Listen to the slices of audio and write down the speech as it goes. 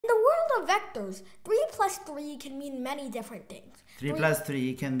about vectors, 3 plus 3 can mean many different things. 3 plus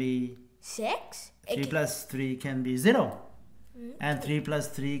 3 can be 6. 3 plus 3 can be 0. And 3 plus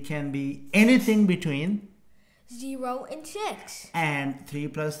 3 can be anything between 0 and 6. And 3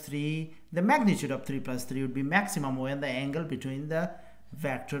 plus 3, the magnitude of 3 plus 3 would be maximum when the angle between the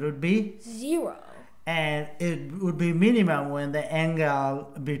vector would be 0. And it would be minimum when the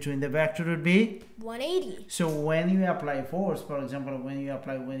angle between the vector would be 180. So when you apply force, for example, when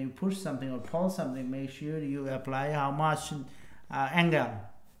you push something or pull something, make sure you apply how much angle?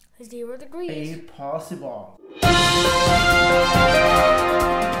 0 degrees. Possible.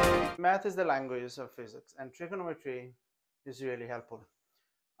 Math is the language of physics, and trigonometry is really helpful.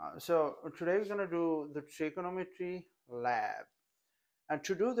 So today we're going to do the trigonometry lab. And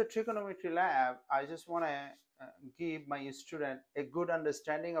to do the trigonometry lab, I just want to give my student a good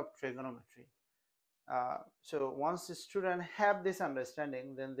understanding of trigonometry. So once the student have this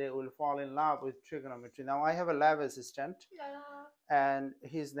understanding, then they will fall in love with trigonometry. Now I have a lab assistant, and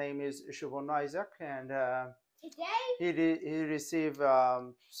his name is Shubham Isaac, and today he received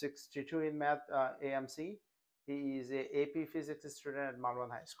 62 in math AMC. He is a AP physics student at Malvan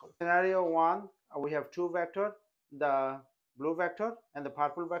High School. Scenario 1, we have two vectors, the blue vector and the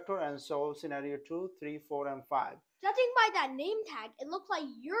purple vector, and so scenario 2, 3, 4, and 5. Judging by that name tag, it looks like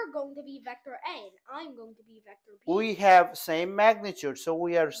you're going to be vector A and I'm going to be vector B. We have same magnitude, so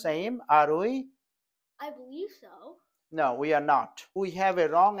we are same, are we? I believe so. No, we are not. We have a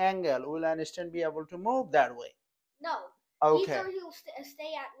wrong angle. Will Einstein be able to move that way? No. Okay. Either he'll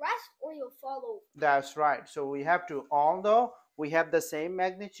stay at rest or he'll fall over. That's right. So we have to, although we have the same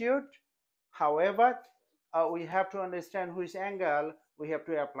magnitude, however, we have to understand which angle we have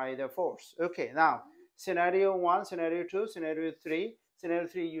to apply the force. Okay, now scenario 1, scenario 2, scenario 3. Scenario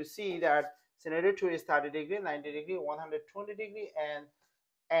 3, you see that scenario 2 is 30 degree, 90 degree, 120 degree,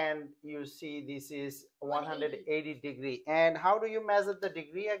 and you see this is 180 degree. And how do you measure the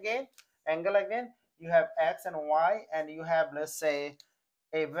degree again, angle again? You have x and y, and you have, let's say,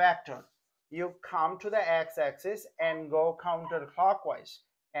 a vector. You come to the x-axis and go counterclockwise,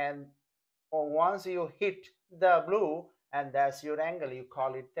 and once you hit the blue, and that's your angle, you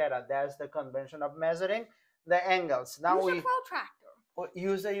call it theta. That's the convention of measuring the angles. Now use a protractor.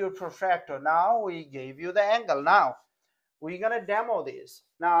 Use your protractor. Now we gave you the angle. Now we're gonna demo this.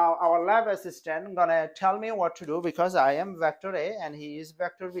 Now our lab assistant gonna tell me what to do, because I am vector A and he is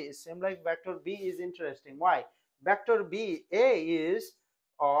vector B. It seems like vector B is interesting. Why? Vector B, A is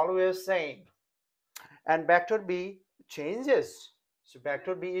always same, and vector B changes. So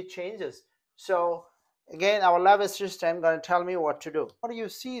vector B, it changes. So again, our lab assistant going to tell me what to do. What do you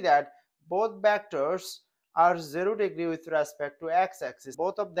see that both vectors are 0 degree with respect to x-axis?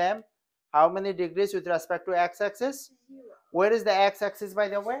 Both of them, how many degrees with respect to x-axis? 0. Where is the x-axis, by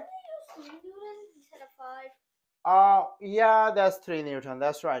the way? 3 Newton instead of 5. Yeah, that's 3 Newton.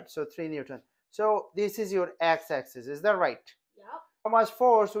 That's right. So 3 Newton. So this is your x-axis. Is that right? Yep. How much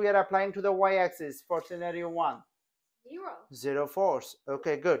force we are applying to the y-axis for scenario 1? 0. 0 force.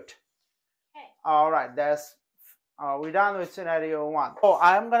 Okay, good. Okay. All right, that's we're done with scenario 1. Oh,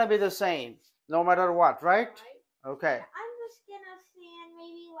 I'm gonna be the same no matter what, right? Okay. I'm just gonna stand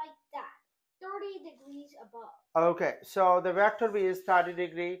maybe like that, 30 degrees above. Okay, so the vector B is 30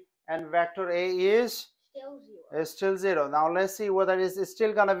 degree and vector A is still 0. Still 0. Now let's see whether it's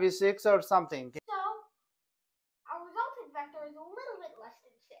still gonna be 6 or something. So our resultant vector is a little bit less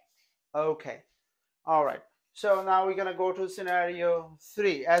than 6. Okay. All right. So now we're gonna go to scenario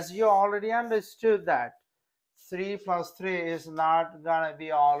 3. As you already understood that 3 plus 3 is not gonna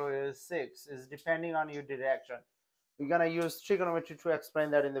be always 6. It's depending on your direction. We're gonna use trigonometry to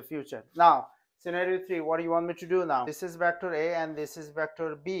explain that in the future. Now, scenario 3, what do you want me to do now? This is vector A and this is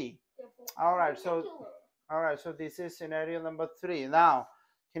vector B. All right, so this is scenario number 3. Now,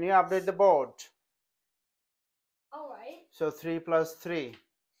 can you update the board? All right. So 3 plus 3.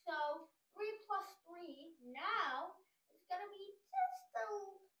 So 3 plus 3 now is gonna be just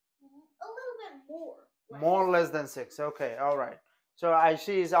a little bit more. More or less than 6. Okay, all right. So I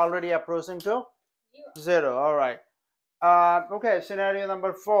see is already approaching to 0. All right. Okay, scenario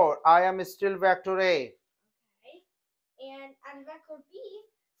number 4. I am still vector A. Okay. And vector B,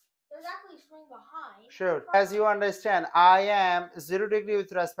 there's actually a string behind. Sure. As you understand, I am 0 degree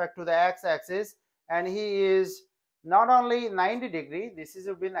with respect to the x-axis, and he is not only 90 degree, this is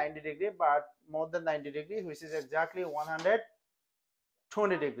will be 90 degree, but more than 90 degree, which is exactly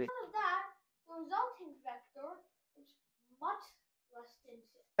 120 degree. Because of that, the resulting vector is much less than 6.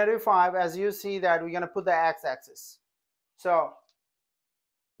 Scenario 5, as you see that we're going to put the x-axis. So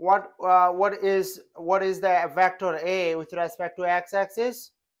what is the vector A with respect to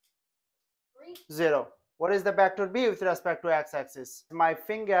x-axis? 0. What is the vector b with respect to x-axis? My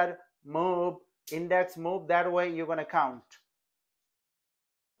finger move, index move that way, you're going to count.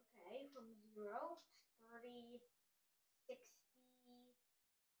 Okay, from 0, 30, 60,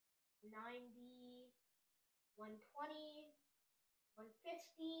 90, 120,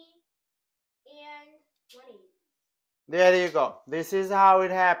 150, and 180. There you go. This is how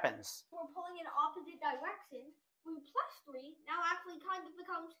it happens. We're pulling in opposite directions. 3 plus 3 now actually kind of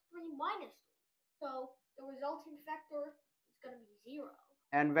becomes 3 minus 3. So the resultant vector is going to be 0.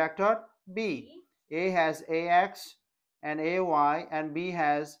 And vector b. A has ax and ay, and b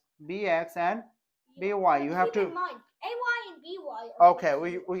has bx and by. You have to. Keep in mind, ay and by are. Okay,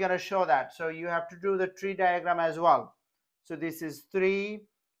 we're going to show that. So you have to do the tree diagram as well. So this is 3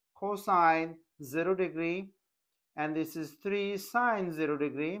 cosine 0 degree, and this is 3 sine 0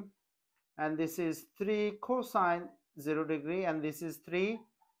 degree, and this is 3 cosine 0 degree, and this is 3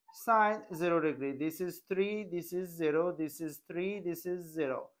 sine 0 degree. This is 3, this is 0, this is 3, this is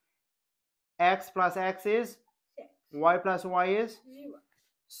 0. X plus x is 6. Y plus y is 0.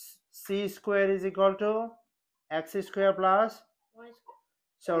 C square is equal to x square plus Y square.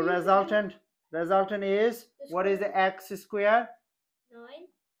 so resultant is, what is the x square? 9.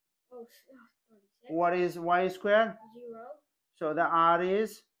 Oh, 36. What is y square? 0. So the r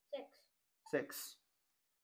is 6. 6.